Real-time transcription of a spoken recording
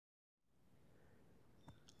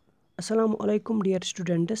Assalamu alaikum dear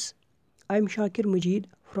students. I am Shakir Majeed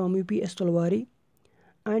from UPS Tulwari,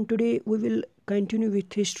 and today we will continue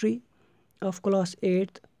with history of class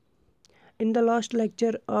 8th. In the last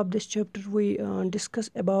lecture of this chapter we discuss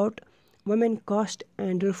about women caste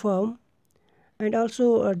and reform, and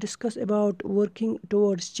also discuss about working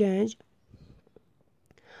towards change.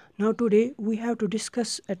 Now today we have to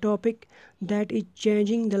discuss a topic that is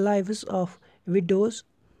changing the lives of widows.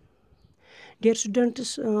 Dear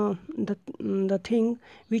students, the thing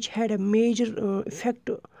which had a major effect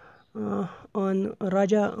on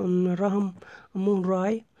Raja Ram Mohan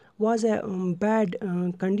Roy was a bad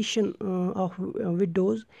condition of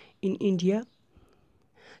widows in India.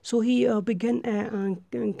 So he began a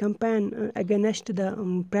campaign against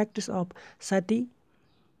the practice of sati.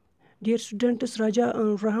 Dear students, Raja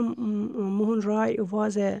Ram Mohan Roy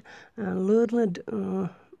was a learned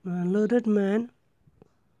man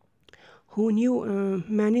who knew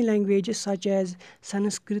many languages such as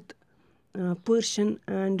Sanskrit, Persian,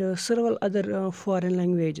 and several other foreign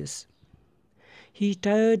languages. He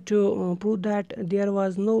tried to prove that there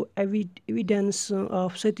was no evidence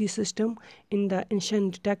of sati system in the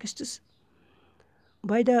ancient texts.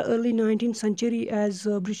 By the early 19th century, as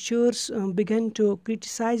Britishers began to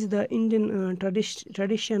criticize the Indian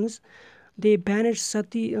traditions, they banned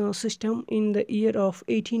sati system in the year of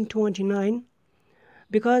 1829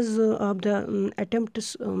 because of the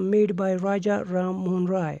attempts made by Raja Ram Mohan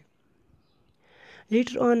Roy.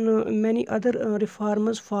 Later on, many other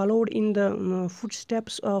reformers followed in the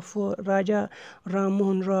footsteps of Raja Ram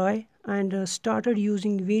Mohan Roy and started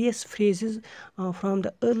using various phrases from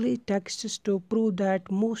the early texts to prove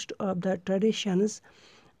that most of the traditions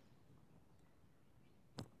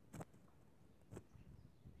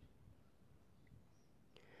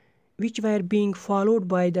which were being followed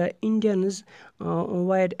by the Indians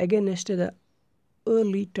were against the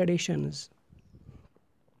early traditions.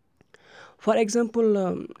 For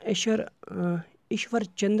example, Ishwar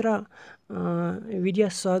Chandra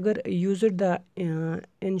Vidyasagar used the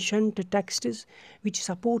ancient texts which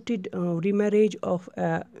supported remarriage of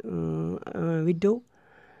a widow.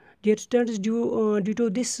 Dear students, due to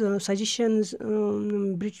this suggestions,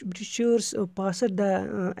 Britishers passed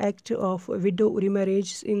the Act of Widow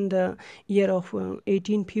Remarriage in the year of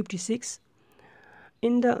 1856.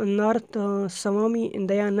 In the north, Swami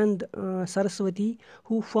Dayanand Saraswati,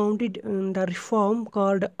 who founded the reform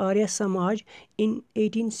called Arya Samaj in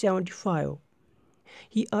 1875.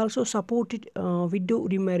 He also supported widow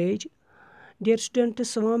remarriage. Dear student,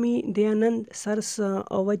 Swami Dayanand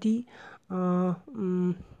Saraswati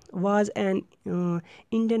was an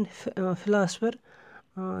Indian philosopher,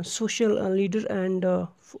 social leader, and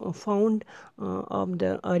founder of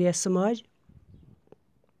the Arya Samaj.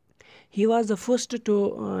 He was the first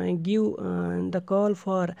to give the call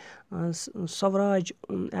for Swaraj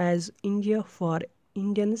as India for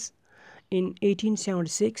Indians in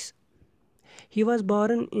 1876. He was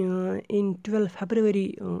born in 12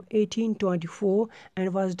 February 1824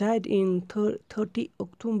 and was died in 30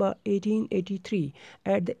 October 1883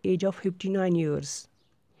 at the age of 59 years.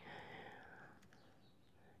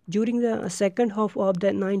 During the second half of the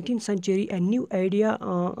 19th century, a new idea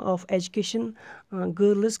of education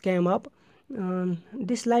girls came up.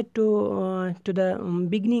 This led to the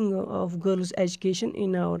beginning of girls' education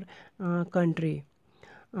in our country.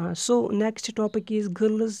 So next topic is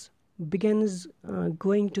girls begins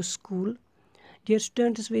going to school. Dear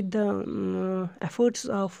students, with the efforts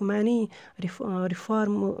of many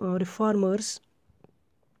reformers,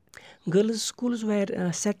 girls' schools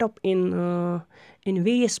were set up in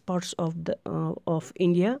various parts of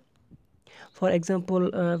India. For example,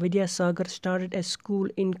 Vidyasagar started a school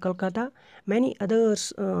in Calcutta. Many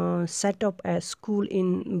others set up a school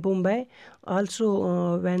in Bombay.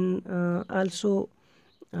 Also, when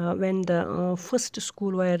the first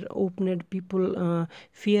school were opened, people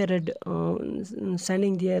feared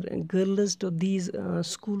sending their girls to these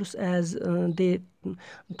schools as they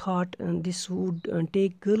thought this would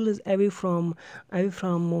take girls away from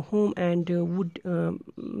home and would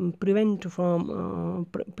prevent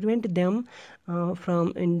them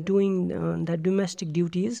from doing the domestic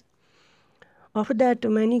duties. After that,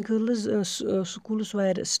 many girls' schools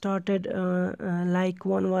were started, like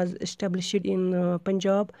one was established in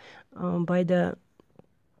Punjab by the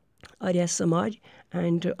Arya Samaj,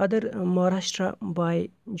 and other Maharashtra by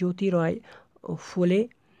Jyoti Rai Phule.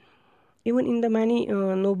 Even in the many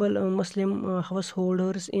noble Muslim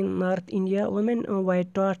householders in North India, women were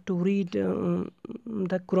taught to read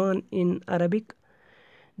the Quran in Arabic.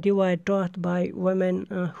 They were taught by women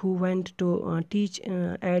who went to teach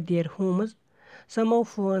at their homes. Some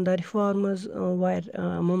of the reformers were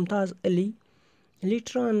Mumtaz Ali.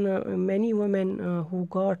 Later on, many women who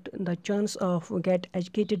got the chance of get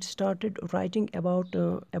educated started writing about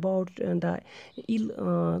the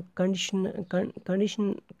ill condition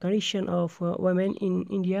of women in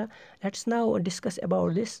India. Let's now discuss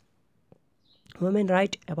about this. Women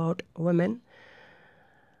write about women.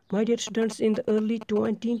 My dear students, in the early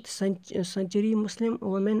 20th century, Muslim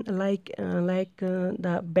women like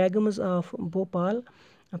the Begums of Bhopal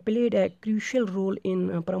played a crucial role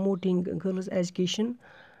in promoting girls' education.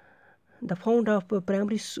 The founder of a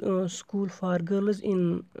primary school for girls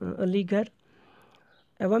in Aligarh,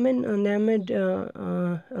 a woman named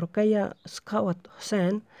Ruqayya Sakhawat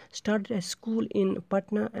Hussain, started a school in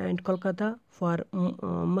Patna and Kolkata for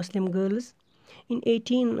Muslim girls. In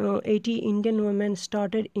 1880, Indian women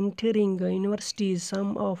started entering universities.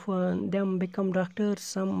 Some of them become doctors,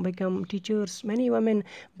 some become teachers. Many women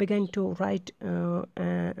began to write and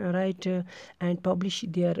publish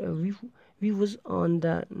their views on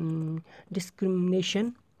the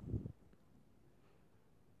discrimination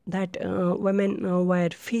that women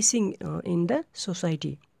were facing in the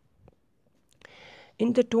society.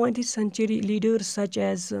 In the 20th century, leaders such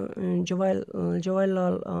as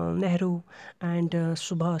Jawaharlal Nehru and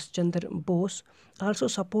Subhash Chandra Bose also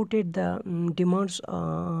supported the demands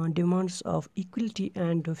of equality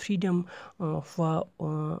and freedom for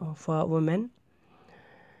women.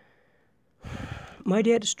 My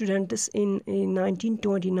dear students, in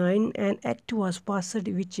 1929, an act was passed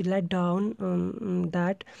which laid down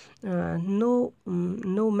that no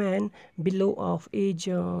man below of age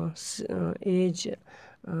 18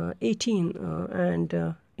 and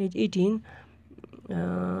age 18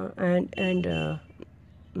 and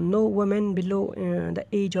no woman below the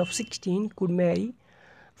age of 16 could marry.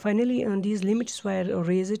 Finally, these limits were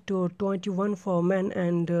raised to 21 for men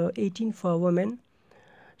and 18 for women.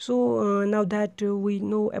 So now that we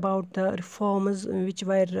know about the reforms which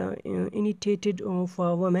were initiated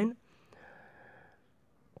for women,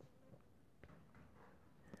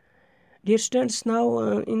 dear students, now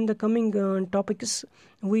in the coming topics,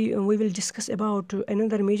 we will discuss about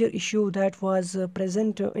another major issue that was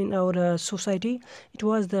present in our society. It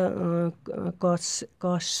was the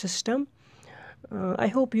caste system. I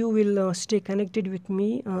hope you will stay connected with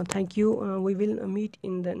me. Thank you. We will meet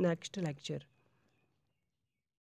in the next lecture.